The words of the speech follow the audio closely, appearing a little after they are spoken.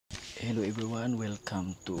Hello everyone,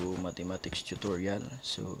 welcome to mathematics tutorial.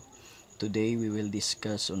 So today we will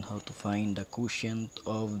discuss on how to find the quotient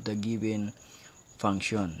of the given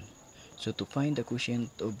function. So to find the quotient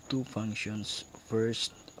of two functions, first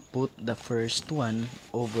put the first one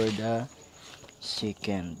over the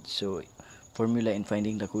second. So formula in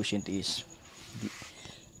finding the quotient is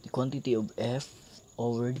the quantity of f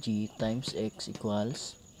over g times x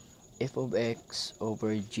equals f of x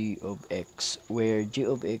over g of x, where g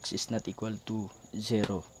of x is not equal to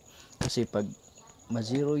 0. Kasi pag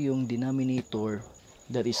ma-0 yung denominator,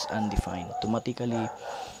 that is undefined. Automatically,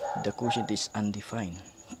 the quotient is undefined.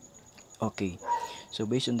 Okay, so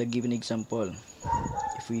based on the given example,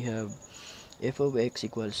 if we have f of x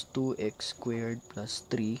equals 2x squared plus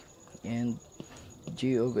 3 and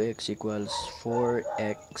g of x equals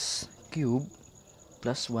 4x cubed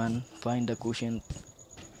plus 1, find the quotient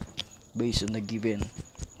based on the given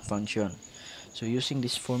function. So using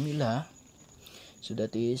this formula, so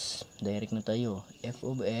that is direct na tayo. F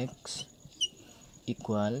of x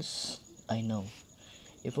equals,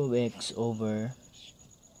 f of x over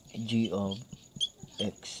g of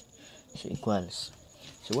x. So equals.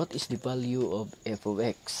 So what is the value of f of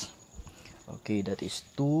x? Okay, that is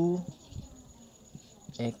 2x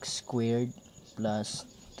squared plus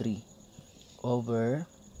 3 over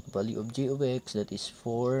value of g of x, that is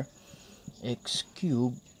 4x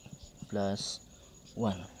cubed plus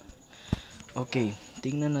 1. Okay,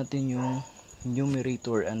 tingnan natin yung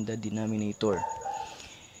numerator and the denominator.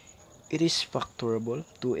 It is factorable,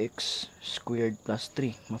 2x squared plus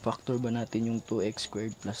 3. Ma-factor ba natin yung 2x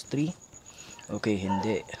squared plus 3? Okay,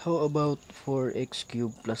 hindi. How about 4x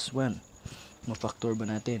cubed plus 1? Ma-factor ba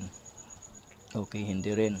natin? Okay, hindi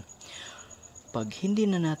rin. Pag hindi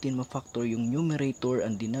na natin ma-factor yung numerator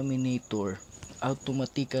and denominator,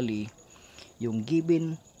 automatically, yung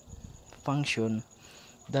given function,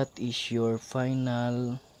 that is your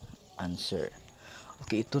final answer.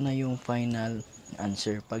 Okay, ito na yung final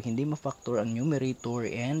answer. Pag hindi ma-factor ang numerator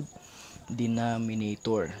and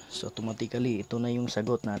denominator, so automatically, ito na yung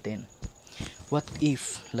sagot natin. What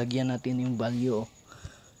if, lagyan natin yung value,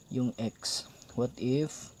 yung x. What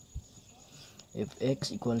if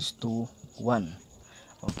x equals to 1?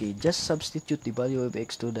 Okay, just substitute the value of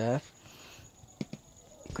x to the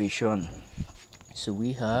equation. So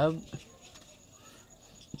we have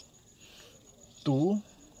 2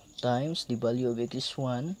 times the value of x is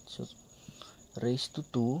 1, so raised to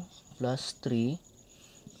 2 plus 3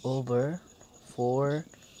 over 4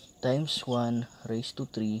 times 1 raised to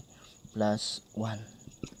 3 plus 1.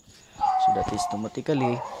 So that is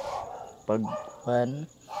automatically, pag 1,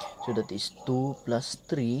 so that is 2 plus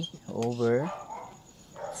 3 over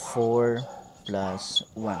 4 plus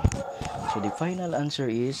 1. So the final answer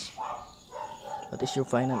is, what is your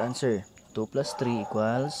final answer? 2 plus 3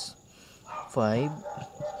 equals 5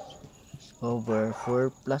 over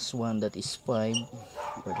 4 plus 1, that is 5,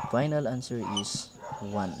 but the final answer is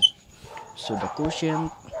 1. So the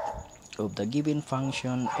quotient of the given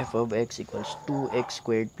function f of x equals 2x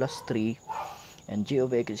squared plus 3 and g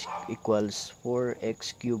of x equals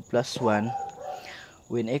 4x cubed plus 1.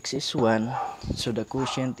 When x is 1, so the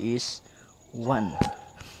quotient is 1.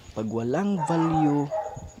 Pag walang value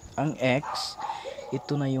ang x,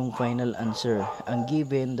 ito na yung final answer. Ang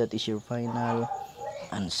given, that is your final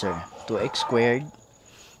answer. 2x squared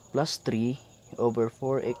plus 3 over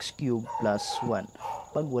 4x cubed plus 1.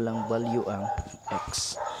 Pag walang value ang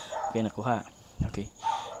x. Okay, nakuha. Okay.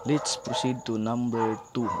 Let's proceed to number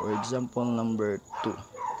 2 or example number 2.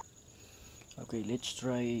 Okay, let's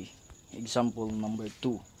try example number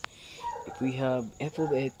 2. If we have f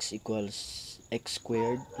of x equals x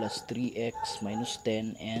squared plus 3x minus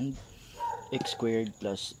 10 and x squared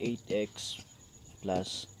plus 8x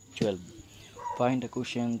plus 12. Find the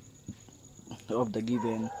quotient of the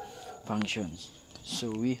given functions.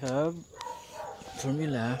 So we have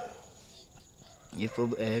formula f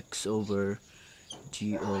of x over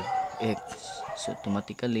g of x. So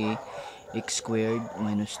automatically, x squared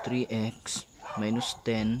minus 3x minus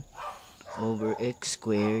 10 over x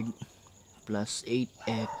squared plus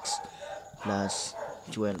 8x plus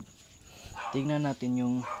 12. Tingnan natin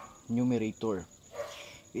yung numerator.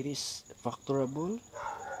 It is factorable?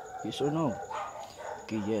 Yes or no?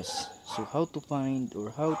 Okay, yes. So how to find or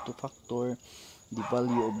how to factor the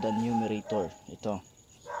value of the numerator? Ito,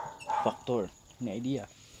 factor. Any idea?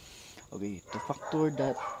 Okay, to factor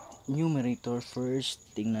that numerator,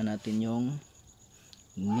 first tingnan natin yung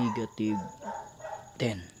negative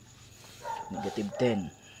 10. Negative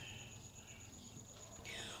 10.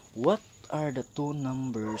 What are the two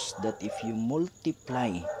numbers that if you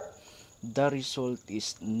multiply, the result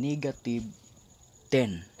is negative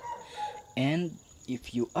 10? And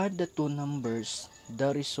if you add the two numbers,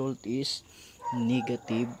 the result is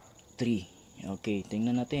negative 3. Okay,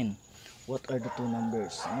 tingnan natin. What are the two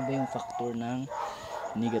numbers? Ano ba yung factor ng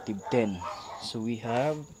negative 10? So we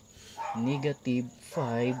have negative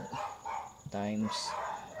 5 times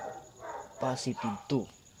positive 2.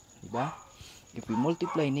 Diba? If we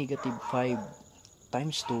multiply negative 5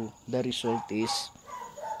 times 2, the result is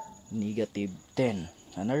negative 10.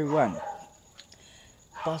 Another one,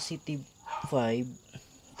 positive 5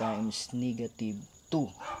 times negative 2.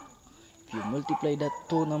 If you multiply that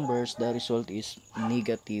two numbers, the result is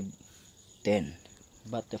negative 10.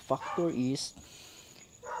 But the factor is,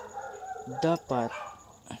 dapat,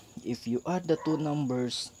 if you add the two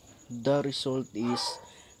numbers, the result is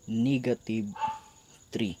negative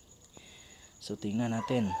 3. So, tingnan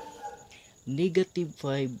natin. Negative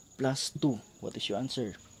 5 plus 2. What is your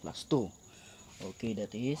answer? Plus 2. Okay,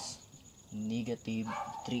 that is negative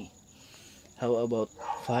 3. How about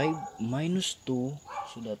 5 minus 2?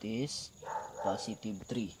 So, that is positive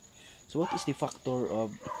 3. So, what is the factor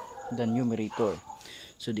of the numerator?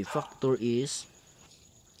 So, the factor is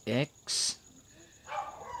x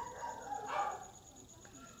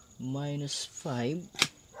minus 5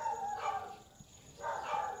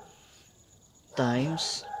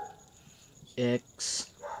 times x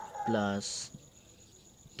plus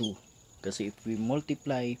 2. Kasi if we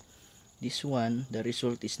multiply this one, the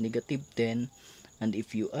result is negative 10. And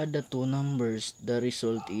if you add the two numbers, the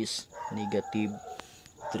result is negative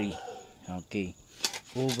 3. Okay.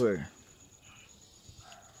 Over.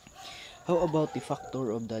 How about the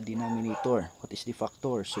factor of the denominator? What is the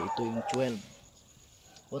factor? So, ito yung 12.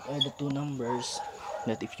 What are the two numbers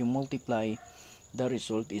that if you multiply, the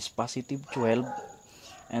result is positive 12?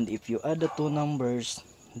 And if you add the two numbers,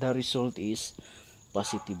 the result is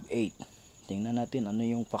positive 8. Tingnan natin ano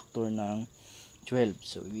yung factor ng 12.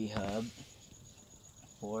 So, we have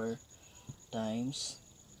 4 times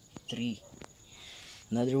 3.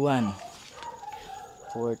 Another one,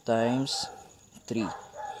 4 times 3.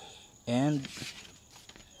 And,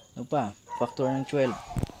 ano pa? Factor ng 12.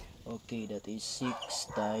 Okay, that is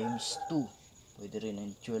 6 times 2. Pwede rin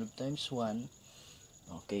ang 12 times 1.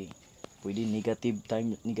 Okay. Pwede negative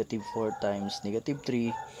 4 times negative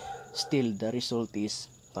 3. Still, the result is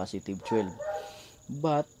positive 12.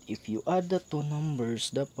 But, if you add the two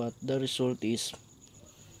numbers, dapat the result is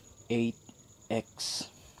 8x.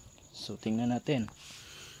 So, tingnan natin.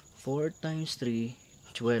 4 times 3,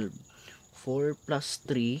 12. 4 plus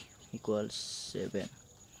 3 equals 7.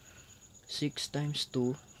 6 times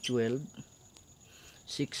 2, 12.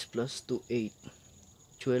 6 plus 2, 8.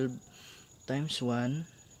 12 times 1,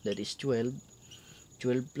 that is 12.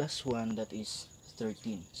 12 plus 1, that is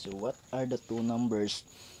 13. So, what are the two numbers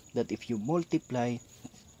that if you multiply,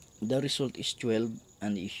 the result is 12,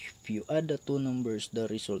 and if you add the two numbers, the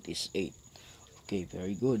result is 8. Okay,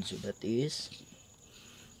 very good. So, that is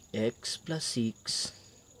x plus 6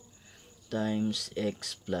 times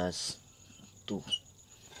x plus 2.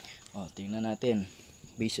 Tingnan natin.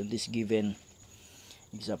 Based on this given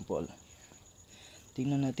example.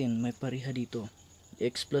 Tingnan natin, may pareha dito.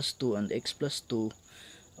 X plus 2 and x plus 2.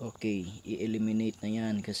 Okay, i-eliminate na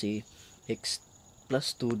yan kasi x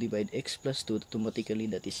plus 2 divide x plus 2, automatically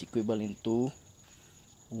that is equivalent to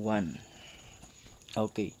 1.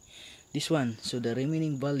 Okay, this one. So, the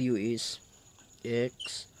remaining value is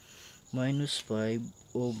x minus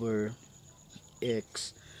 5 over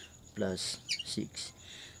x plus 6.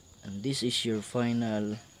 And this is your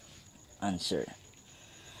final answer.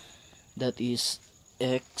 That is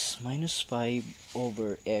x minus 5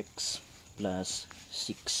 over x plus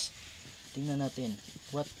 6. Tingnan natin.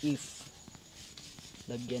 What if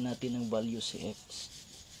lagyan natin ng value si x?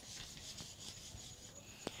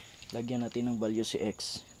 Lagyan natin ng value si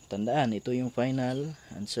x. Tandaan, ito yung final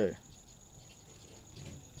answer.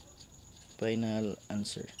 Final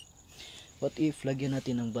answer. What if lagyan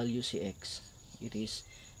natin ng value si x? It is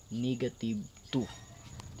negative 2.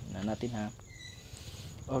 Tingnan natin ha.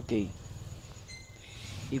 Okay.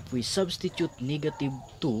 If we substitute negative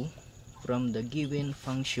 2 from the given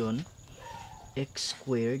function, x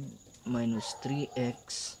squared minus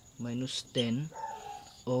 3x minus 10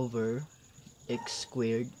 over x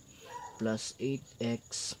squared plus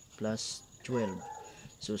 8x plus 12.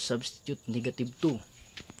 So, substitute negative 2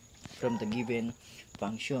 from the given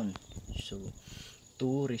function. So,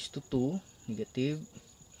 2 raised to 2, negative,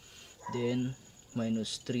 then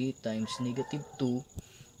minus 3 times negative 2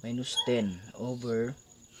 minus 10 over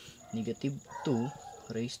negative 2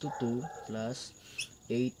 raised to 2 plus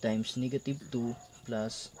 8 times negative 2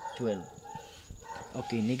 plus 12.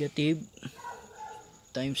 Okay, negative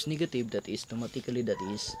times negative, that is automatically that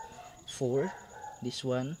is 4, this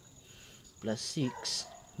one, plus 6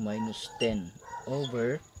 minus 10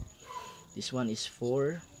 over, this one is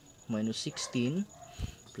 4 minus 16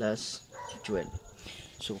 plus 12.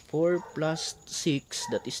 So 4 plus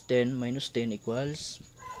 6, that is 10, minus 10 equals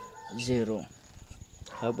 0.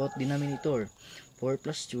 How about denominator? 4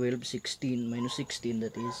 plus 12, 16, minus 16,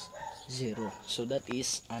 that is 0. So that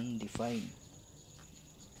is undefined.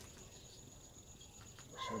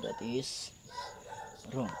 So that is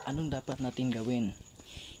wrong. Anong dapat natin gawin?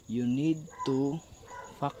 You need to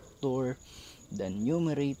factor the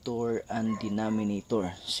numerator and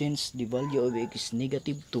denominator. Since the value of x is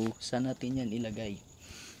negative 2, saan natin yan ilagay?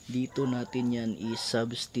 Dito natin yan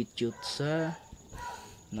i-substitute sa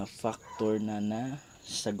na factor na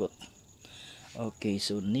sagot. Okay,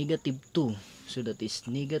 so negative 2. So that is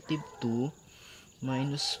negative 2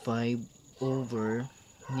 minus 5 over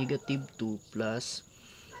negative 2 plus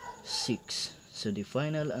 6. So the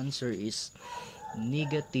final answer is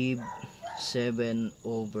negative 7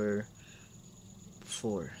 over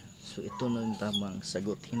 4. So ito na yung tamang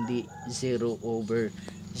sagot, hindi 0 over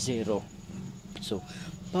 0. So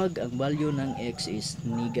pag ang value ng x is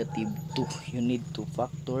negative 2, you need to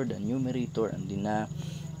factor the numerator and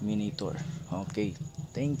denominator. Okay,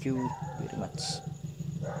 thank you very much.